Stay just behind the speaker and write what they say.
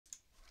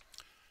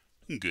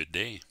Good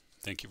day.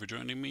 Thank you for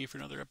joining me for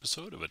another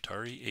episode of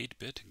Atari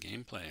 8-bit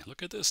gameplay.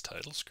 Look at this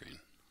title screen.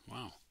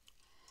 Wow.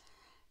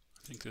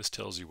 I think this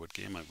tells you what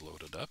game I've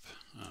loaded up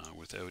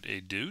without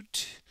a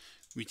doubt.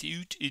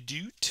 Without a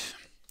doubt.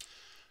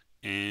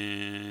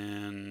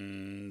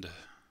 And...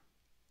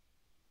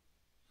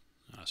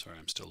 sorry,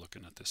 I'm still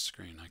looking at this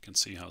screen. I can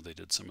see how they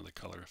did some of the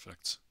color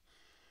effects.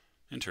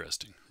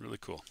 Interesting. Really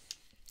cool.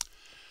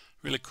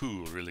 Really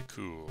cool, really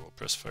cool.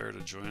 Press fire to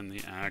join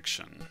the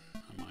action.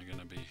 Am I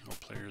gonna be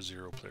player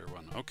 0, player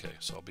 1? Okay,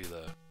 so I'll be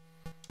the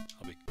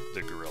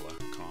gorilla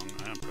Kong.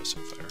 I am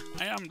pressing fire.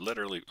 I am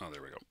literally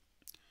there we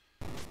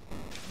go.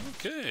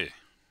 Okay.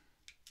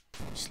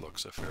 This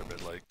looks a fair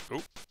bit like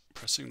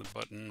pressing the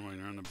button when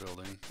you're in the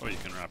building. Oh, you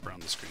can wrap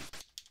around the screen.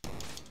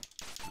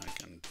 I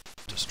can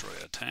destroy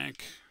a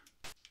tank.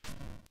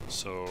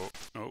 So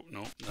no,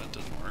 that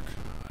doesn't work.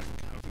 I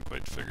haven't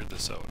quite figured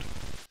this out.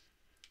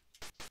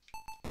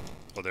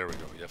 Oh, there we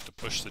go. You have to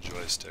push the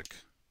joystick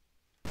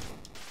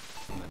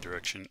in the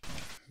direction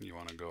you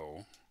want to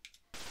go.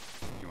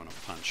 You want to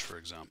punch, for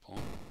example.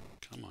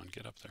 Come on,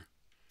 get up there.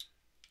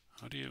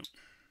 How do you...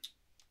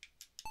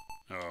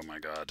 Oh my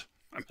god.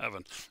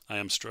 I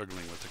am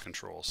struggling with the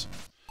controls.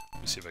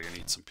 Let me see if I can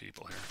eat some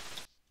people here.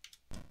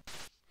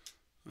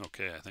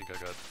 Okay, I think I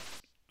got...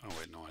 Oh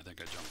wait, no, I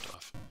think I jumped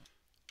off.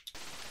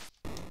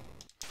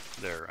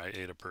 There, I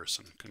ate a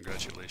person.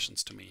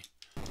 Congratulations to me.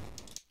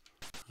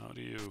 How do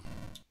you...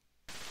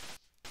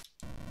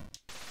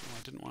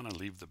 I didn't want to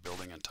leave the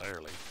building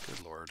entirely.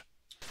 Good lord.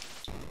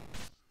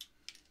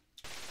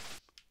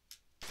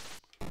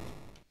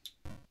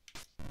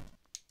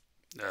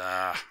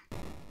 Ah.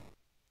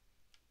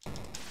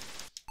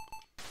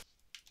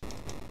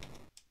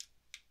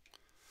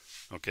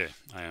 Okay,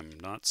 I am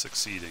not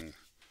succeeding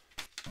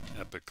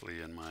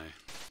epically in my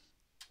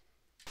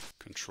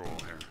control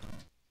here.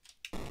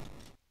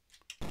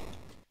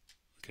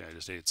 Okay, I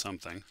just ate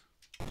something.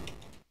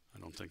 I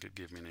don't think it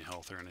gave me any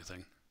health or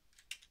anything.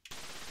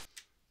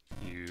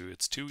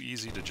 It's too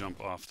easy to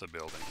jump off the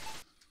building.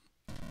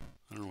 I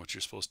don't know what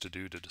you're supposed to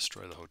do to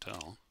destroy the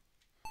hotel.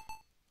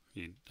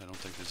 I don't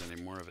think there's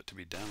any more of it to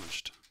be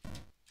damaged.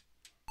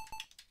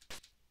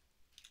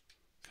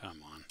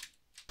 Come on.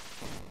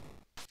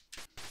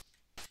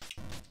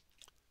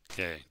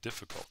 Okay,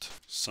 difficult.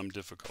 Some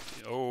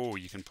difficulty. Oh,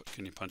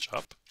 can you punch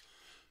up?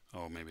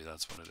 Oh, maybe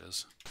that's what it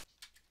is.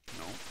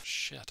 No,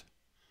 shit.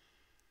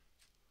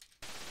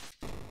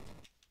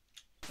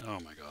 Oh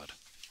my god.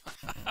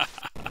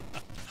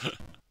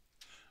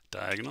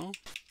 Diagonal.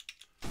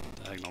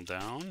 Diagonal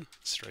down.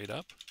 Straight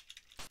up.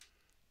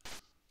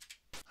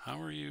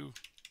 How are you?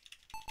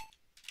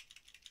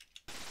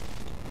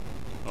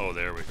 Oh,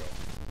 there we go.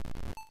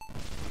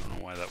 I don't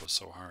know why that was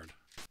so hard.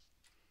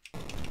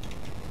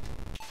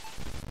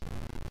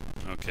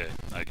 Okay,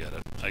 I get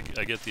it.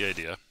 I get the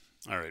idea.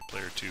 Alright,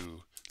 player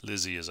 2,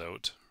 Lizzie is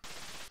out.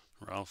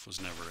 Ralph was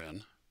never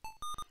in.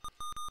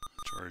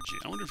 Georgie.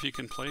 I wonder if you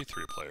can play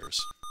 3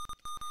 players.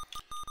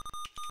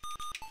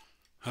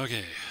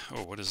 Okay.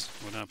 Oh, what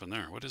happened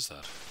there? What is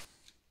that?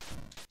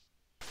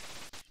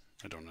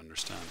 I don't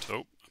understand.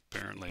 Oh,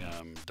 apparently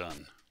I'm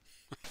done.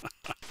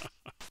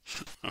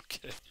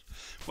 Okay.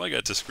 Well, I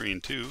got to screen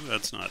 2.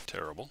 That's not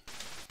terrible.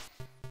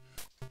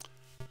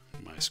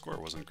 My score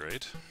wasn't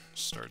great.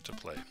 Start to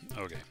play.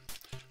 Okay.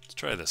 Let's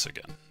try this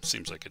again.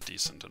 Seems like a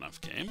decent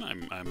enough game.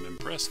 I'm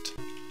impressed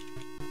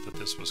that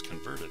this was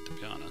converted, to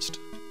be honest.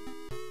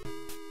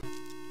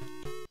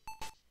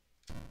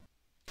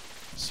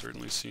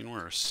 Certainly seen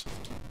worse.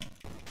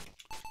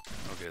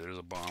 Okay, there's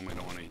a bomb. We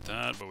don't want to eat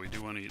that, but we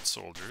do want to eat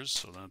soldiers,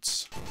 so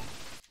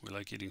we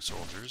like eating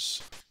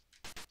soldiers.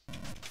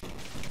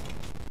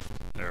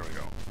 There we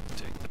go.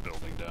 Take the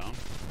building down.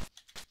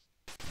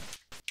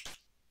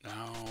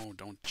 No,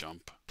 don't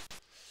jump.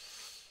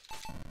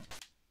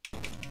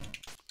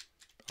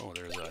 Oh,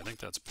 I think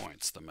that's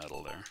points, the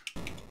metal there.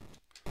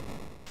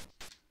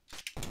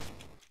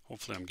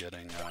 Hopefully I'm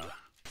getting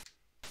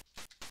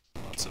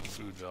lots of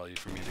food value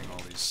from eating all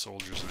these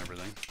soldiers and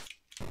everything.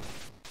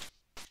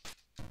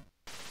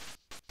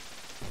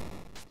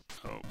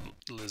 Oh,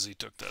 Lizzie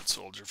took that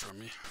soldier from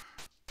me.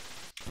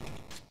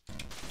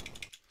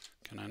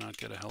 Can I not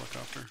get a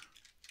helicopter?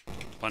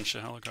 Punch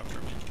a helicopter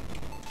at me?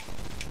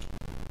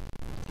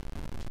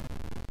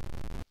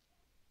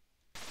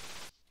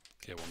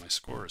 Okay, well my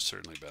score is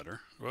certainly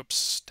better.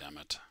 Whoops, damn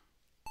it.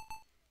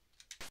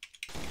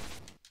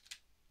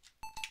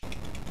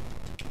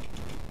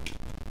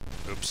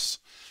 Oops.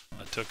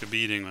 I took a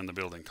beating when the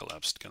building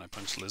collapsed. Can I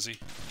punch Lizzie?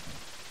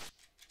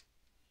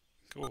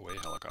 Go away,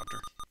 helicopter.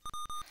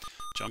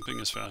 Jumping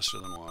is faster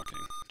than walking.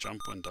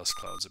 Jump when dust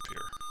clouds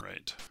appear.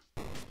 Right.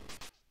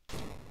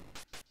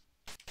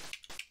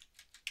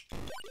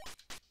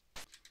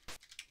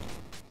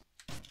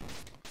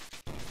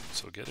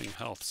 So getting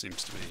health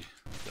seems to be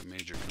the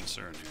major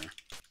concern here.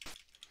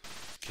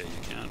 Okay,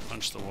 you can't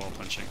punch the wall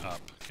punching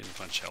up. Can you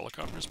punch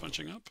helicopters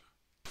punching up?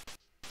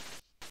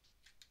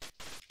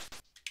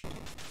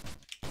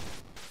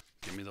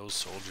 Give me those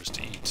soldiers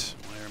to eat.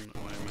 Why am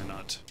I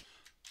not...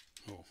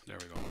 Oh, there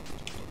we go.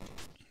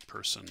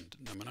 person.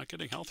 Am I not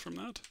getting health from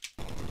that?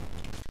 I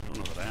don't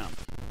know that I am.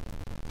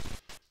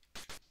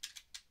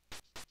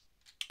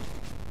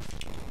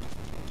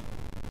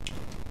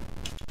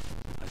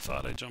 I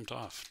thought I jumped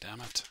off.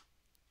 Damn it.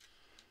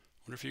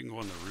 Wonder if you can go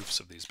on the roofs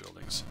of these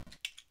buildings.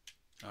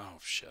 Oh,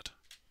 shit.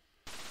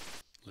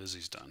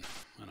 Lizzie's done,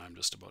 and I'm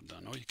just about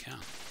done. Oh, you can.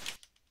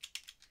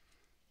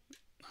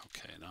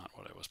 Okay, not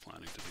what I was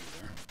planning to do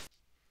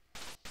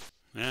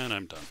there. And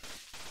I'm done.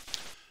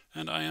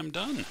 And I am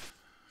done.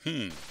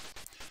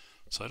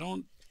 So I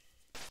don't...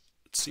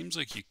 It seems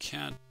like you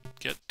can't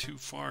get too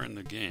far in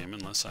the game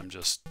unless I'm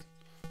just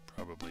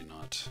probably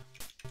not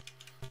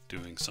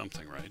doing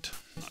something right.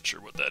 Not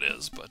sure what that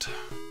is, but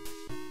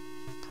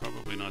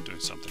probably not doing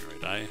something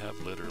right. I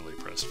have literally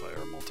pressed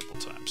fire multiple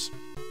times.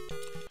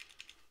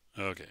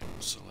 Okay,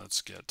 so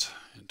let's get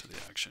into the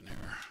action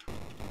here.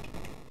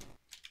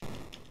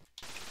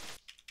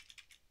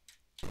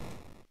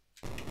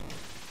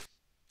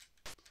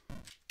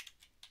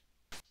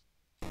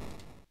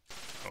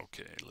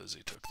 Okay,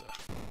 Lizzie took the...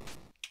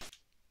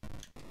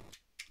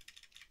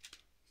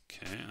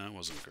 Okay, that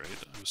wasn't great.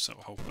 I was so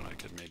hoping I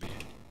could maybe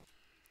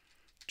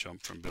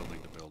jump from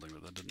building to building,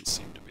 but that didn't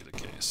seem to be the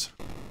case.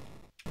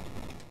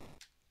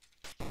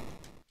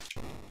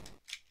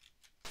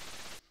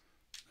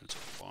 There's a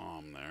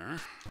bomb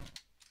there.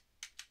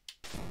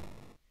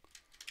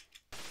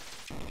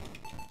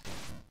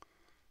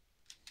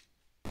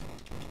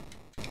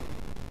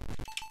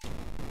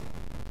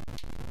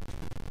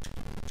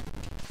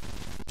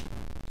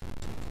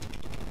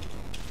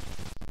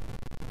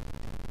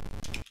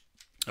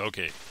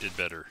 Okay, did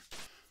better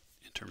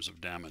in terms of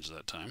damage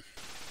that time.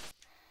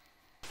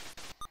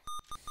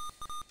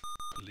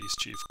 Police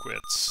chief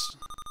quits.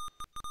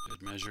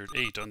 It measured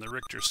 8 on the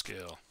Richter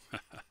scale. I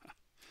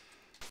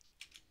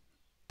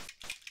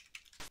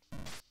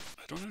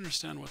don't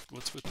understand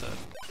what's with that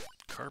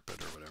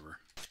carpet or whatever.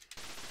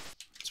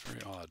 It's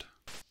very odd.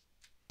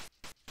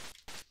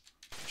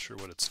 Not sure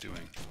what it's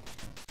doing.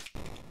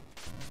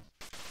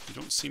 You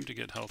don't seem to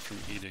get health from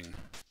eating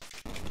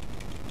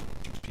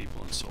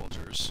people and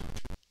soldiers.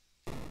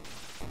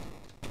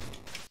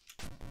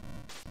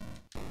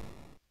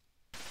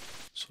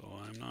 So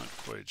I'm not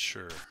quite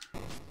sure.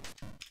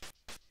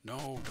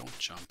 No, don't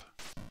jump.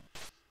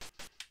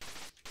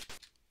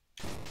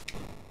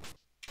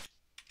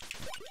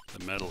 The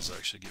medals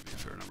actually give you a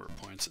fair number of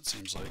points, it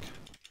seems like.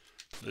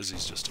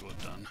 Lizzie's just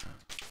about done.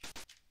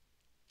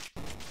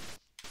 Let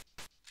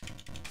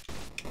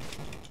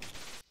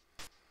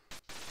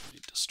me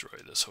destroy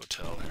this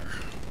hotel here.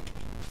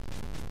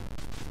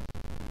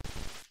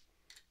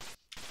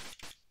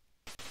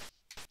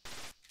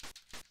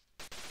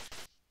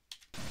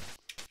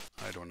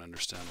 I don't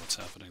understand what's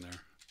happening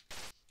there.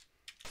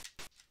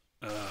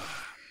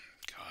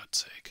 God's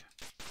sake.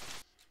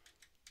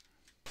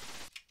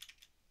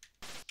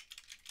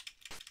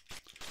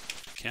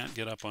 Can't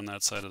get up on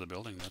that side of the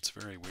building. That's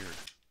very weird.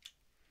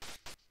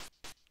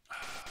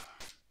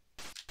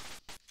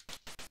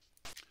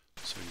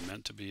 So you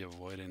meant to be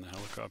avoiding the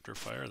helicopter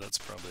fire? That's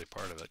probably a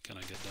part of it. Can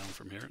I get down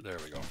from here? There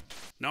we go.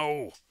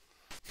 No!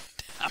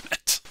 Damn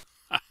it!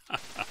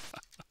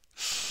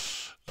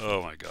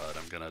 Oh my god,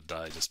 I'm gonna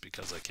die just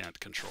because I can't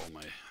control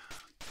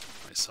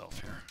myself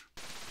here.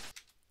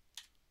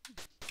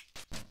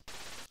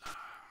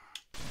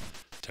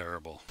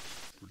 Terrible.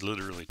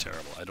 Literally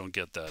terrible. I don't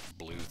get that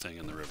blue thing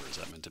in the river. Is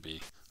that meant to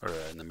be, or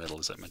in the middle,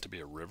 is that meant to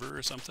be a river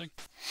or something?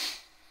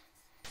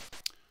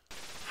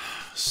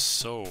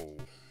 So,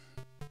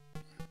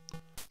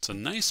 it's a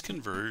nice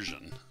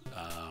conversion.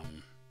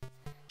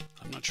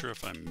 I'm not sure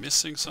if I'm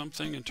missing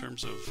something in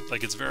terms of,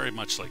 like, it's very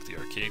much like the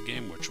arcade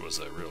game, which was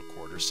a real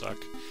quarter suck.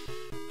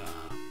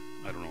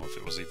 I don't know if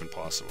it was even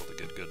possible to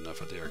get good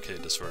enough at the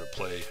arcade to sort of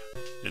play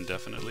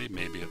indefinitely.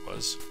 Maybe it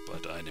was,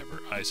 but I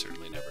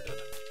certainly never did.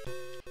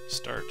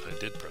 Start. I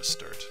did press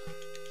start.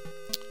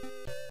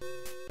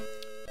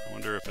 I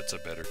wonder if it's a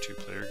better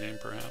two-player game,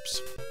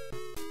 perhaps.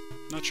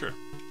 Not sure.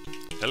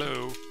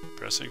 Hello,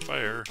 pressing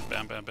fire.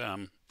 Bam, bam,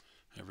 bam.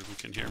 Everyone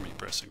can hear me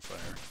pressing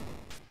fire.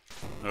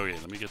 Okay,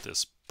 let me get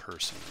this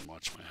person and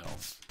watch my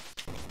health.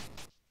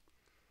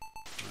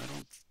 I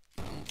don't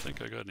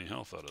think I got any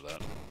health out of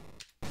that.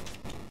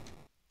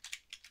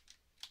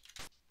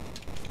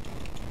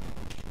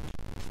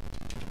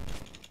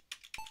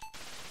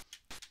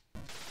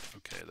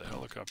 Okay, the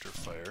helicopter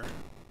fire,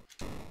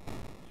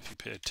 if you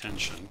pay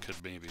attention,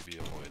 could maybe be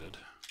avoided.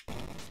 I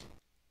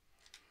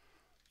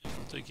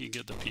don't think you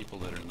get the people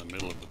that are in the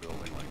middle of the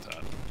building like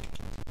that.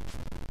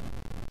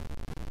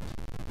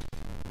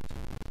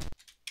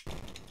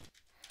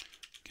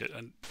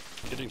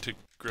 Getting to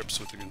grips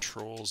with the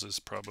controls is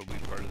probably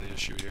part of the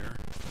issue here,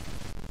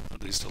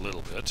 at least a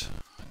little bit.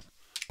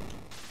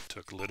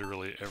 Took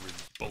literally every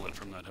bullet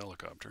from that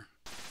helicopter.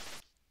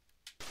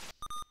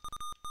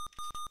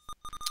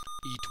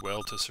 Eat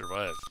well to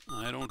survive.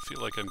 I don't feel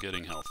like I'm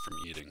getting health from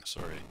eating,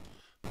 sorry.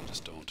 I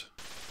just don't.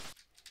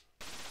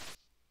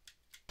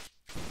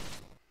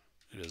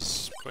 It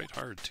is quite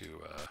hard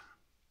to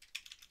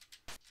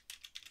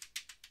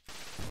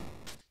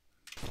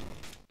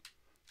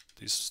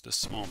This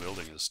small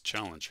building is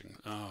challenging.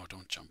 Oh,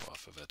 don't jump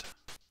off of it.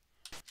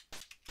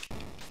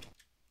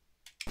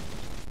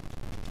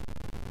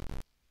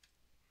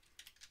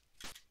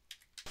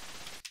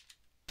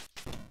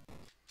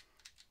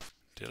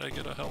 Did I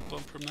get a health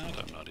bump from that?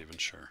 I'm not even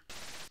sure.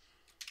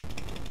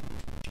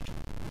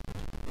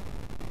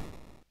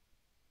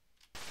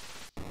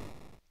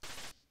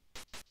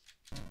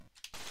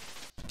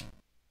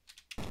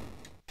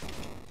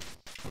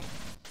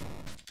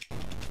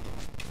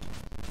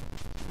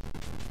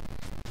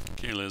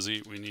 Okay,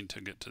 Lizzie, we need to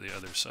get to the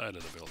other side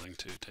of the building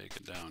to take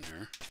it down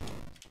here.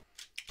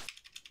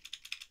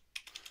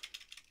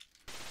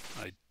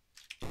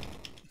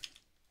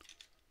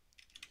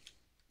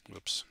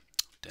 Whoops.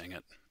 Dang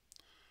it.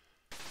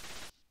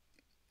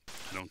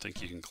 I don't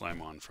think you can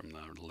climb on from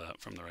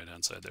the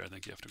right-hand side there. I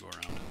think you have to go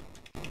around.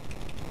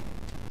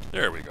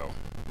 There we go.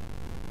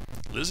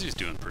 Lizzie's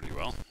doing pretty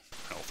well,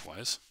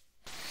 health-wise.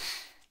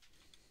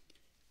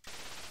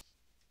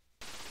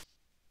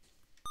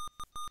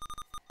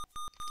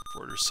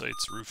 Border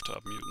sites,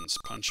 rooftop mutants,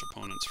 punch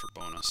opponents for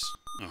bonus.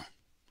 Oh,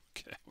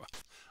 okay, well,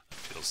 that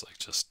feels like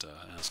just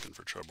asking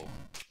for trouble.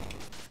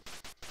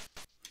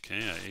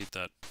 Okay, I ate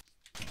that.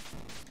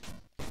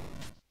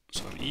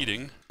 So I'm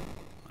eating.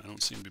 I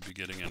don't seem to be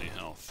getting any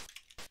health.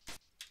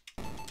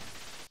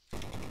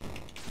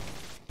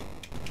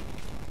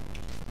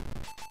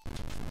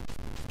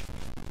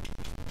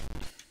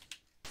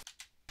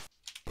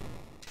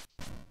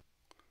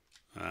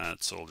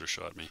 That soldier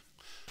shot me.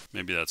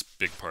 Maybe that's a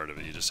big part of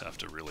it. You just have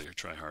to really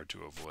try hard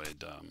to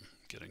avoid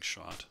getting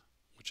shot,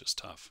 which is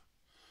tough.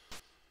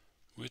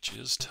 Which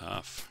is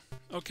tough.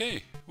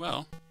 Okay,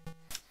 well,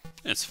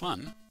 it's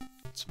fun.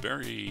 It's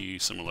very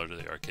similar to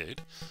the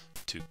arcade,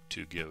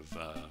 to give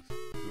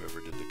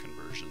whoever did the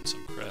conversion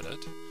some credit.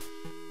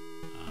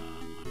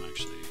 I'm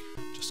actually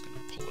just going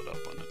to pull it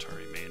up on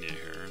Atari Mania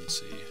here and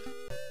see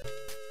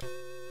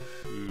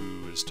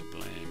who is to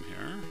blame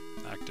here.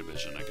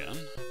 Activision again.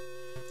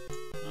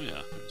 Oh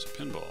yeah, there's a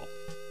pinball.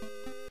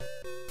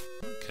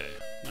 Okay,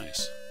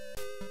 nice.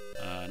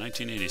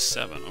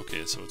 1987.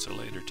 Okay, so it's a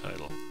later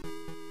title.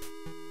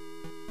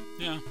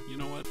 Yeah, you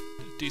know what?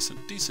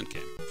 Decent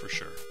game for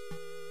sure.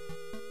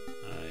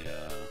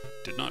 I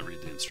did not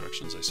read the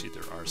instructions. I see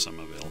there are some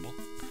available,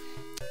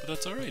 but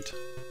that's all right.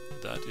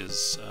 That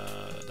is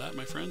that,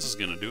 my friends, is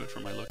going to do it for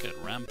my look at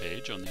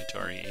Rampage on the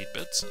Atari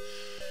 8-bits.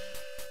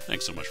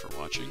 Thanks so much for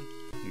watching.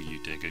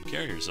 You take good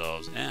care of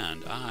yourselves,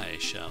 and I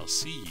shall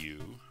see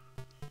you.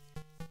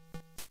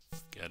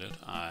 Get it?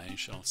 I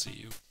shall see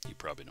you. You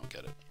probably don't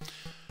get it.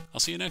 I'll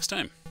see you next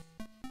time.